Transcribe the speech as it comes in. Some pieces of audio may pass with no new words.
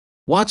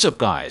What's up,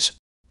 guys?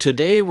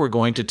 Today we're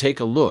going to take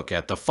a look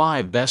at the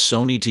 5 best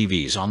Sony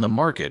TVs on the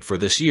market for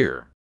this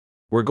year.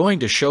 We're going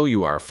to show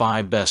you our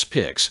 5 best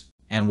picks,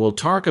 and we'll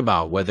talk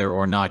about whether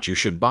or not you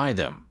should buy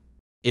them.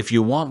 If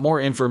you want more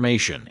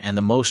information and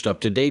the most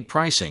up-to-date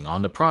pricing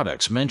on the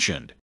products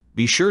mentioned,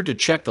 be sure to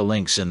check the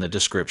links in the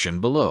description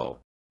below.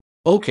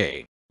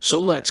 Okay, so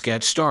let's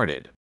get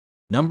started.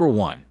 Number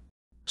 1.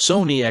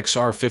 Sony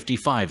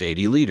XR55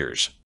 80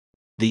 liters.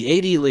 The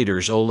 80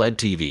 liters OLED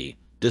TV,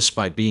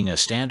 despite being a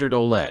standard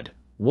oled,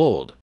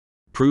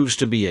 proves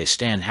to be a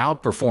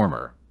standout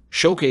performer,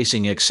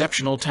 showcasing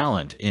exceptional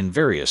talent in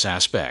various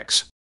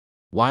aspects.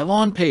 While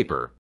on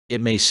paper,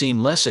 it may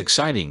seem less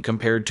exciting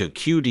compared to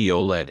QD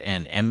OLED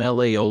and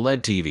MLA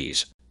OLED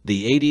TVs,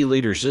 the 80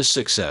 liters'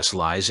 success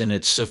lies in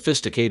its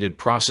sophisticated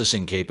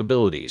processing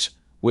capabilities,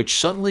 which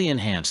subtly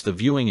enhance the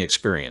viewing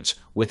experience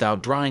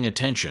without drawing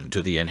attention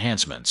to the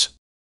enhancements.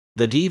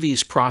 The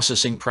TV's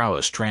processing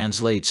prowess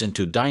translates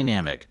into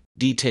dynamic,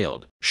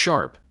 detailed,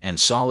 sharp, and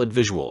solid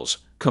visuals,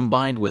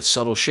 combined with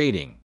subtle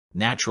shading,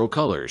 natural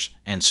colors,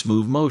 and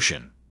smooth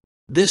motion.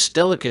 This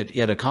delicate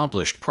yet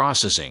accomplished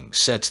processing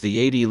sets the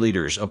 80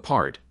 liters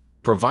apart,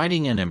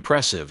 providing an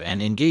impressive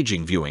and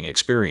engaging viewing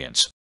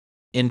experience.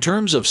 In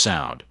terms of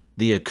sound,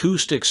 the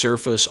Acoustic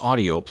Surface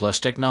Audio Plus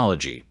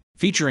technology,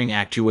 featuring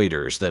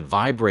actuators that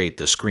vibrate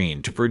the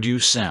screen to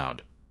produce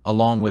sound,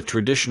 along with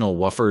traditional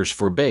woofers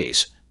for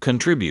bass,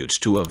 contributes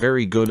to a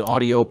very good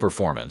audio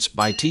performance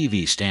by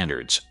TV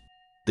standards.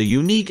 The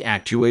unique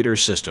actuator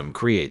system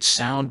creates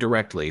sound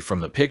directly from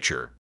the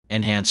picture,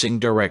 enhancing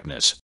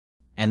directness,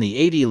 and the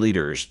 80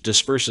 liters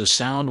disperses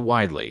sound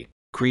widely,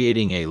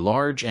 creating a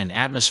large and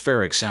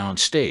atmospheric sound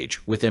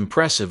stage with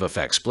impressive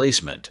effects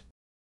placement.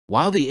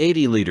 While the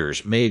 80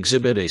 liters may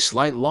exhibit a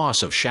slight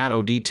loss of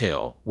shadow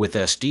detail with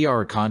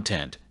SDR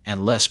content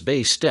and less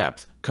bass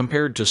depth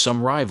compared to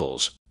some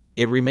rivals,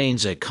 it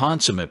remains a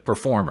consummate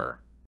performer.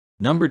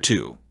 Number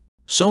 2.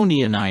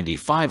 Sony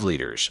 95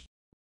 liters.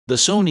 The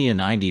Sony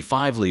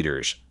 95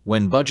 liters,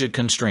 when budget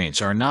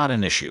constraints are not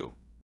an issue,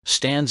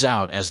 stands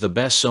out as the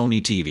best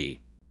Sony TV,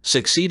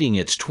 succeeding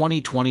its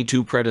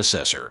 2022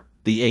 predecessor,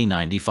 the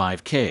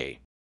A95K.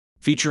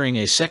 Featuring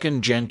a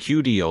second-gen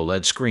QD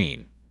OLED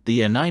screen,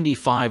 the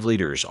A95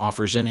 liters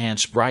offers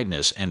enhanced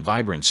brightness and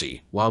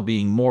vibrancy while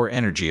being more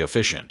energy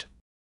efficient.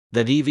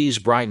 The TV's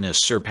brightness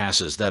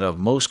surpasses that of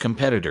most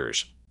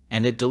competitors,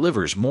 and it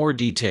delivers more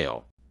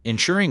detail,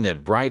 ensuring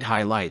that bright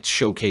highlights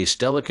showcase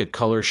delicate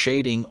color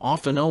shading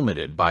often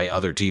omitted by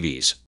other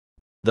TVs.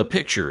 The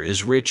picture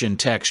is rich in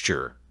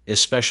texture,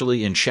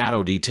 especially in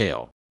shadow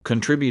detail,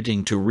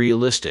 contributing to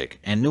realistic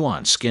and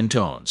nuanced skin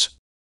tones.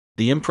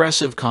 The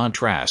impressive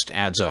contrast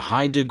adds a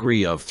high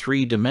degree of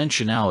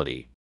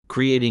three-dimensionality,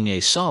 creating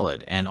a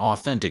solid and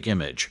authentic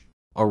image,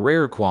 a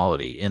rare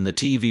quality in the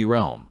TV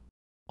realm.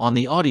 On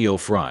the audio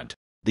front,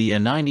 the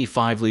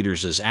A95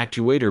 liters'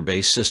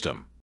 actuator-based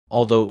system,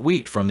 although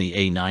weak from the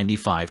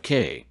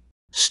A95K,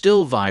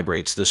 still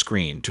vibrates the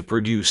screen to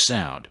produce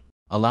sound,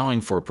 allowing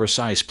for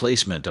precise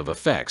placement of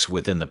effects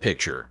within the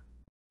picture.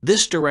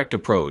 This direct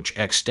approach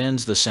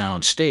extends the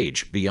sound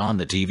stage beyond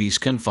the TV's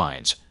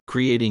confines,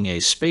 creating a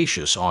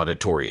spacious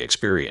auditory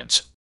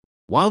experience.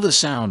 While the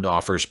sound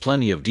offers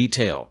plenty of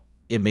detail,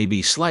 it may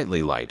be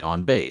slightly light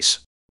on bass.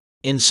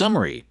 In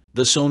summary,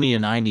 the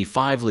Sony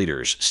 95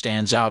 liters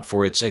stands out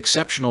for its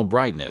exceptional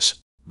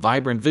brightness,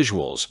 vibrant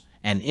visuals,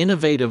 and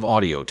innovative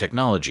audio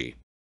technology,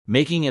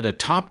 making it a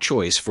top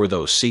choice for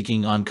those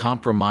seeking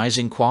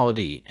uncompromising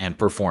quality and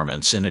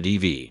performance in a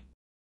TV.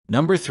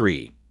 Number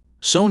 3.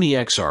 Sony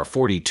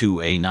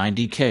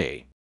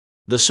XR42A90K.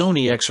 The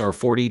Sony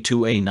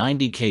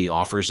XR42A90K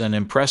offers an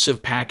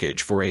impressive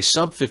package for a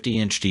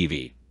sub-50-inch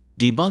TV,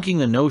 debunking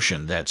the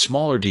notion that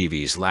smaller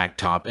TVs lack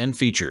top-end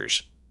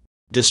features.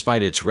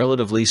 Despite its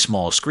relatively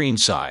small screen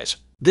size,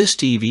 this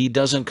TV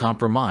doesn't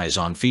compromise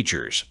on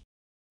features.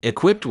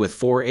 Equipped with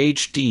 4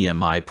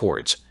 HDMI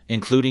ports,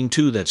 including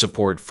 2 that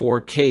support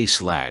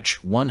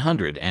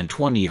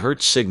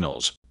 4K/120Hz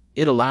signals,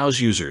 it allows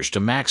users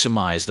to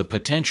maximize the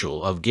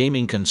potential of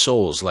gaming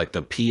consoles like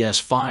the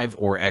PS5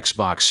 or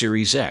Xbox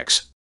Series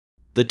X.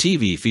 The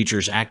TV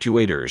features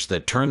actuators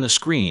that turn the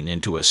screen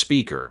into a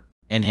speaker,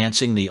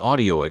 enhancing the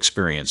audio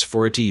experience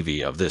for a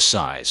TV of this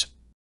size.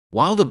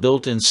 While the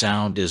built-in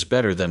sound is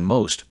better than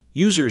most,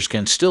 users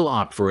can still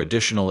opt for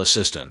additional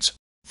assistance,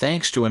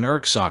 thanks to an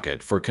ERC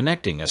socket for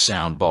connecting a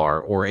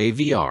soundbar or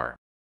AVR.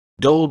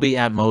 Dolby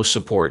Atmos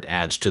support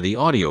adds to the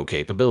audio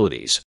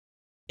capabilities.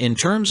 In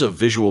terms of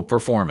visual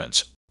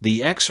performance,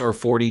 the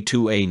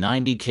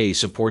XR42A90K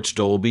supports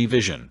Dolby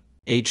Vision,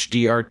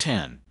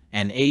 HDR10,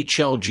 and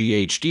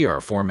HLG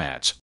HDR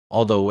formats,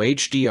 although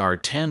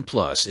HDR10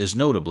 Plus is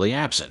notably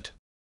absent.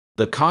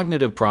 The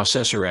cognitive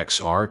processor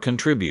XR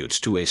contributes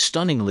to a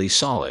stunningly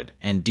solid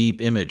and deep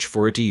image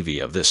for a TV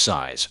of this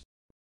size.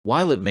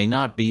 While it may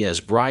not be as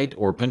bright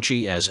or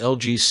punchy as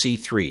LG's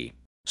C3,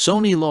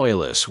 Sony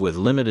loyalists with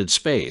limited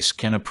space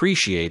can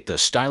appreciate the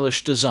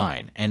stylish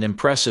design and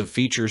impressive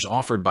features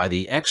offered by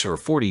the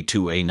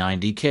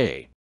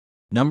XR42A90K.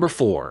 Number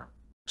 4.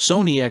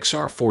 Sony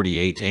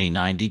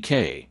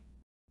XR48A90K.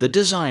 The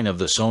design of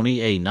the Sony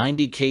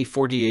A90K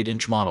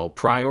 48-inch model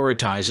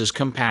prioritizes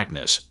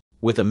compactness,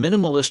 with a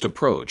minimalist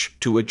approach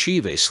to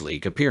achieve a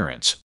sleek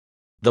appearance.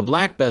 The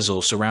black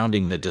bezel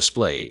surrounding the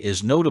display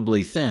is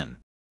notably thin,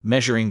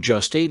 measuring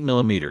just 8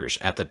 mm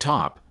at the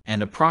top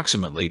and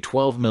approximately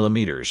 12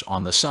 mm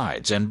on the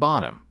sides and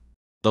bottom.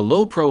 The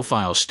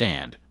low-profile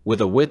stand,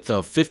 with a width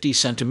of 50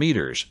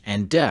 cm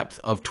and depth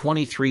of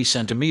 23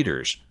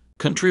 cm,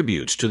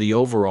 contributes to the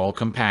overall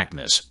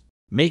compactness,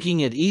 making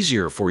it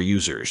easier for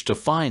users to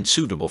find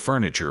suitable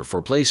furniture for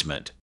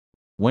placement.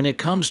 When it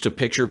comes to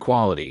picture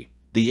quality,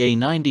 the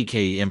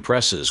A90K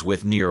impresses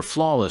with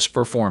near-flawless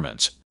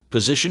performance,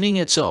 positioning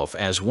itself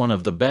as one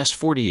of the best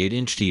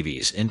 48-inch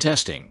TVs in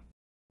testing.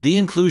 The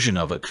inclusion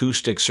of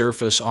acoustic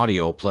surface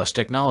audio plus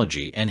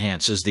technology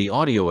enhances the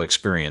audio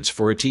experience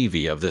for a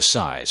TV of this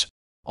size,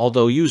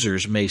 although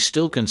users may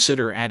still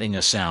consider adding a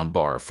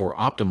soundbar for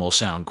optimal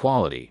sound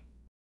quality.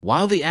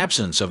 While the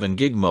absence of an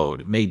gig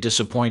mode may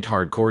disappoint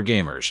hardcore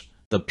gamers,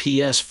 the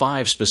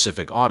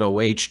PS5-specific Auto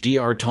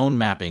HDR tone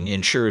mapping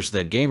ensures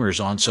that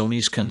gamers on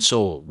Sony's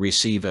console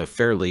receive a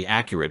fairly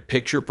accurate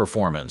picture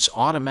performance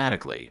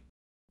automatically.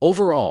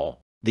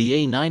 Overall,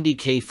 the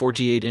A90K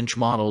 48-inch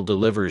model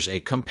delivers a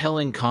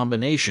compelling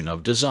combination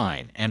of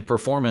design and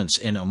performance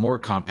in a more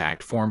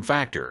compact form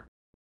factor.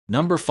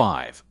 Number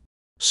 5.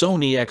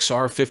 Sony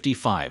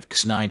XR55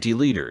 X90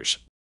 Liters.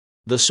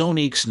 The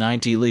Sony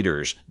X90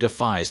 Liters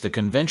defies the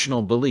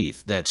conventional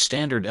belief that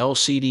standard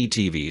LCD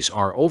TVs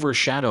are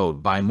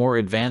overshadowed by more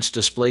advanced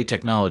display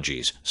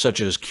technologies such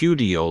as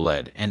QD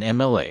OLED and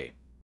MLA.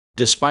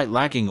 Despite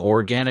lacking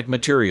organic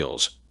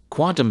materials,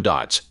 quantum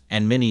dots,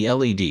 and mini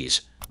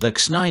LEDs, the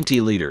X90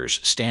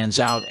 Liters stands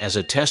out as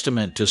a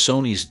testament to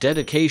Sony's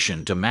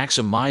dedication to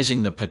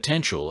maximizing the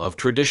potential of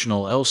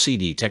traditional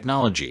LCD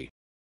technology.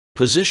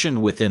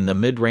 Positioned within the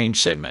mid-range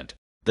segment,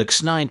 the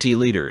X90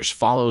 Liters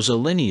follows a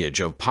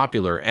lineage of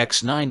popular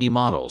X90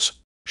 models,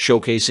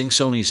 showcasing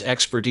Sony's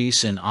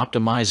expertise in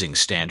optimizing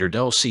standard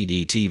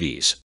LCD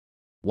TVs.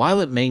 While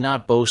it may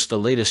not boast the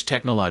latest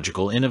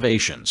technological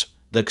innovations,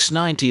 the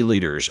X90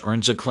 Liters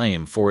earns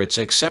acclaim for its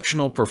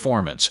exceptional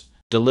performance,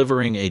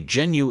 delivering a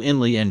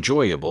genuinely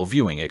enjoyable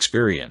viewing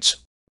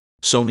experience.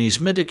 Sony's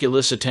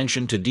meticulous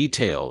attention to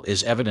detail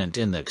is evident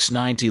in the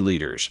X90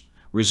 Liters,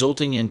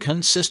 resulting in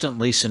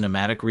consistently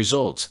cinematic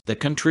results that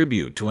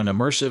contribute to an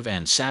immersive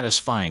and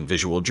satisfying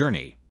visual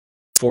journey.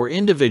 For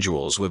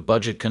individuals with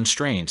budget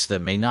constraints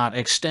that may not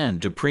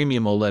extend to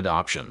premium OLED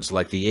options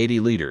like the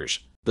 80 Liters,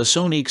 the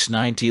Sony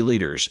X90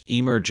 Liters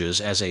emerges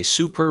as a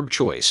superb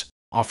choice,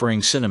 offering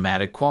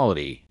cinematic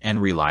quality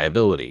and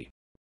reliability.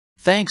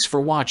 Thanks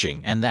for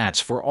watching, and that's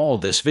for all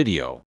this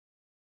video.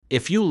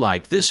 If you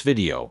liked this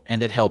video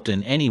and it helped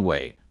in any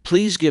way,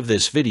 please give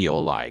this video a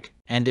like,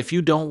 and if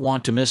you don't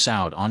want to miss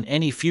out on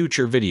any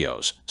future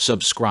videos,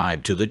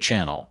 subscribe to the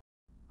channel.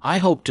 I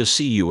hope to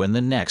see you in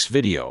the next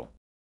video.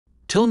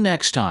 Till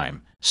next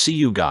time, see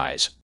you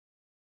guys.